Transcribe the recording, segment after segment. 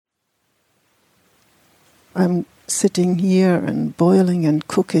I'm sitting here and boiling and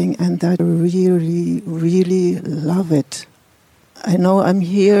cooking, and I really, really love it. I know I'm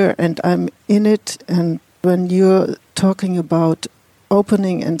here and I'm in it, and when you're talking about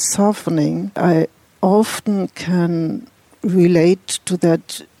opening and softening, I often can relate to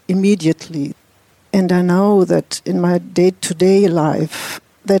that immediately. And I know that in my day-to-day life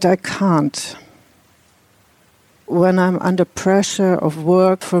that I can't. When I'm under pressure of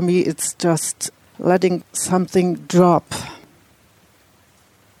work, for me it's just letting something drop.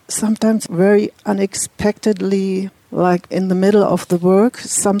 Sometimes very unexpectedly, like in the middle of the work,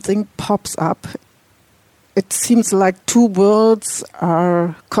 something pops up. It seems like two worlds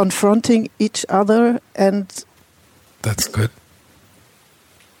are confronting each other, and that's good.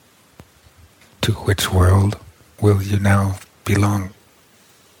 To which world will you now belong?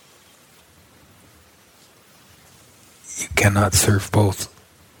 You cannot serve both.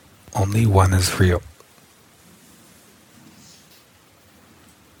 Only one is real.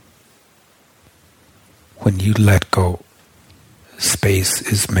 When you let go, space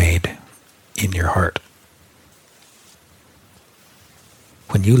is made in your heart.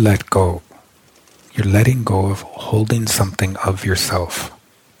 When you let go, you're letting go of holding something of yourself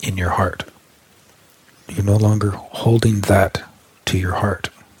in your heart. You're no longer holding that to your heart,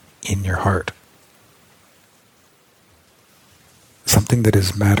 in your heart. Something that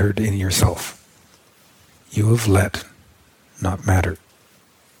is mattered in yourself. You have let, not matter.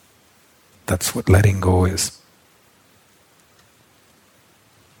 That's what letting go is.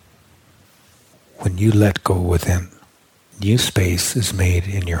 When you let go within, new space is made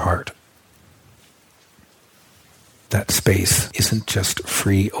in your heart. That space isn't just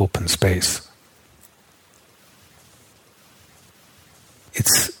free, open space.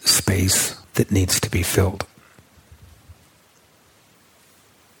 It's space that needs to be filled.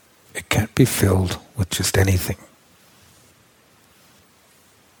 It can't be filled with just anything.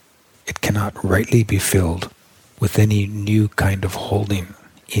 It cannot rightly be filled with any new kind of holding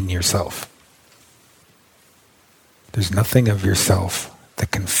in yourself. There's nothing of yourself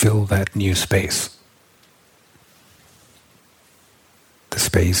that can fill that new space. The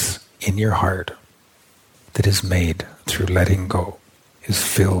space in your heart that is made through letting go is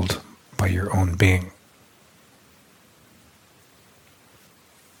filled by your own being.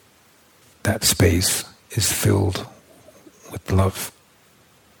 That space is filled with love.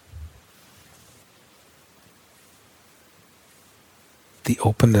 The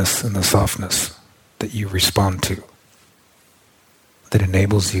openness and the softness that you respond to, that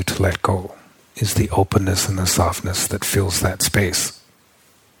enables you to let go, is the openness and the softness that fills that space.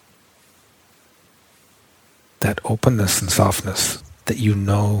 That openness and softness that you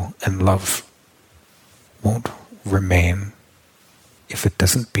know and love won't remain if it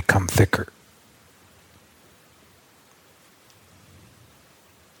doesn't become thicker.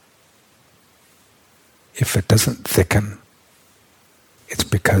 If it doesn't thicken, it's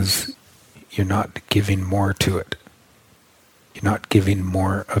because you're not giving more to it. You're not giving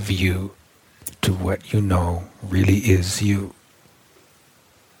more of you to what you know really is you.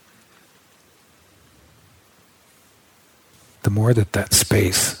 The more that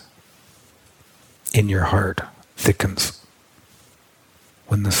space in your heart thickens,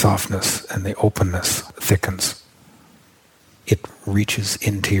 when the softness and the openness thickens, it reaches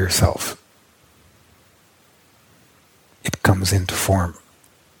into yourself. It comes into form.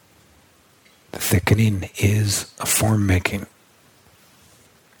 The thickening is a form making.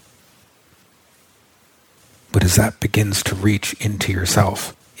 But as that begins to reach into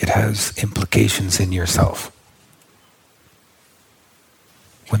yourself, it has implications in yourself.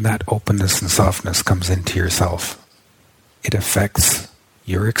 When that openness and softness comes into yourself, it affects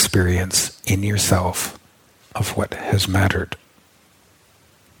your experience in yourself of what has mattered.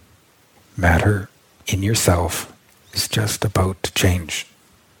 Matter in yourself is just about to change.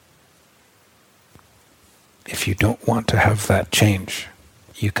 If you don't want to have that change,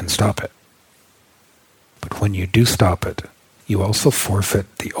 you can stop it. But when you do stop it, you also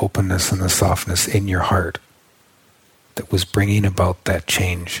forfeit the openness and the softness in your heart that was bringing about that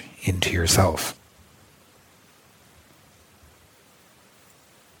change into yourself.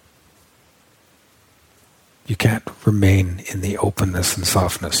 You can't remain in the openness and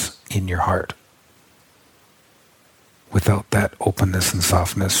softness in your heart without that openness and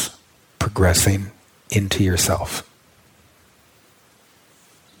softness progressing into yourself,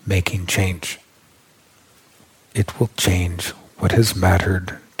 making change. It will change what has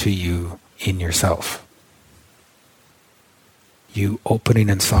mattered to you in yourself. You opening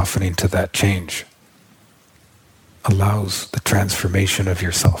and softening to that change allows the transformation of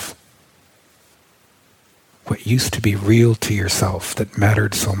yourself. What used to be real to yourself, that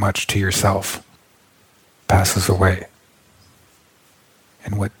mattered so much to yourself, passes away.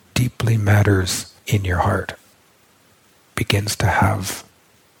 And what deeply matters in your heart begins to have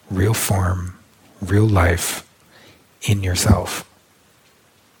real form, real life in yourself.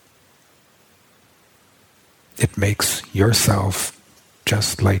 It makes yourself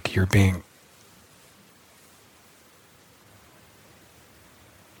just like your being.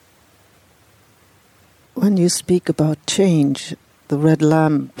 When you speak about change, the red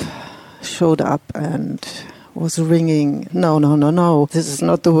lamp showed up and was ringing, no, this is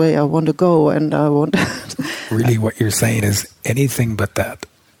not the way I want to go, and I want... Really what you're saying is anything but that.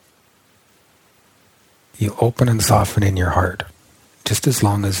 You open and soften in your heart, just as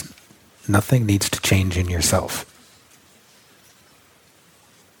long as nothing needs to change in yourself.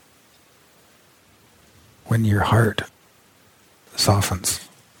 When your heart softens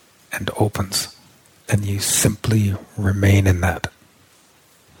and opens, and you simply remain in that,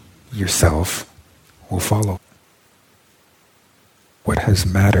 yourself will follow. What has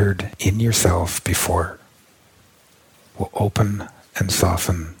mattered in yourself before will open and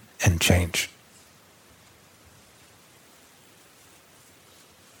soften and change.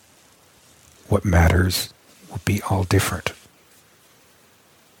 What matters will be all different.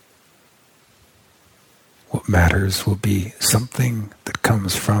 What matters will be something that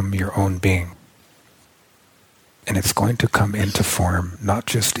comes from your own being. And it's going to come into form not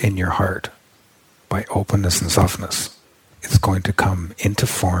just in your heart by openness and softness. It's going to come into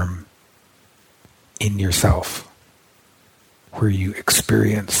form in yourself, where you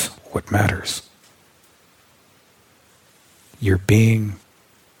experience what matters. Your being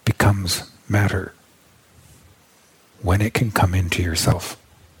becomes matter when it can come into yourself.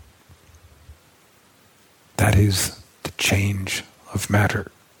 That is the change of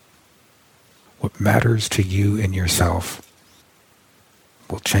matter. What matters to you in yourself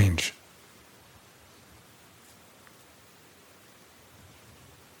will change.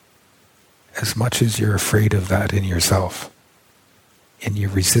 As much as you're afraid of that in yourself, and you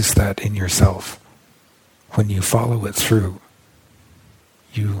resist that in yourself, when you follow it through,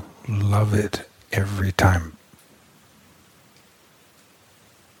 you love it every time.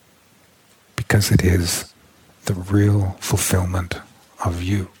 Because it is the real fulfillment of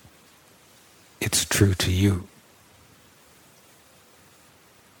you. It's true to you.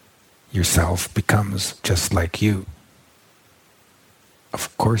 Yourself becomes just like you.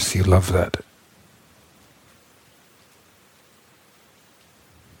 Of course you love that.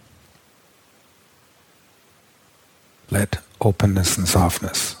 Let openness and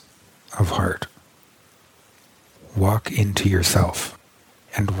softness of heart walk into yourself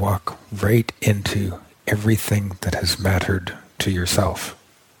and walk right into everything that has mattered to yourself.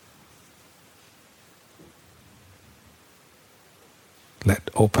 Let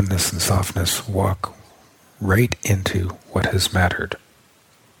openness and softness walk right into what has mattered.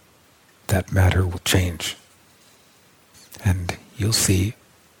 That matter will change. And you'll see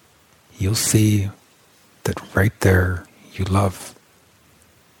that right there you love.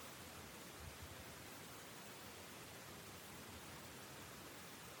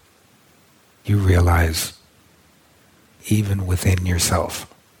 You realize, even within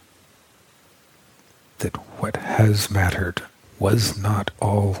yourself, that what has mattered was not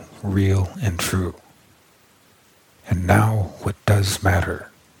all real and true. And now what does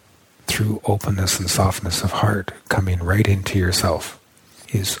matter, through openness and softness of heart coming right into yourself,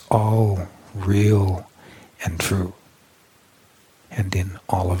 is all real and true. And in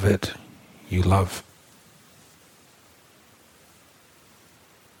all of it, you love.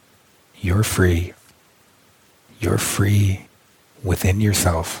 You're free. You're free within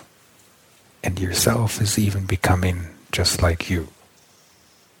yourself. And yourself is even becoming just like you.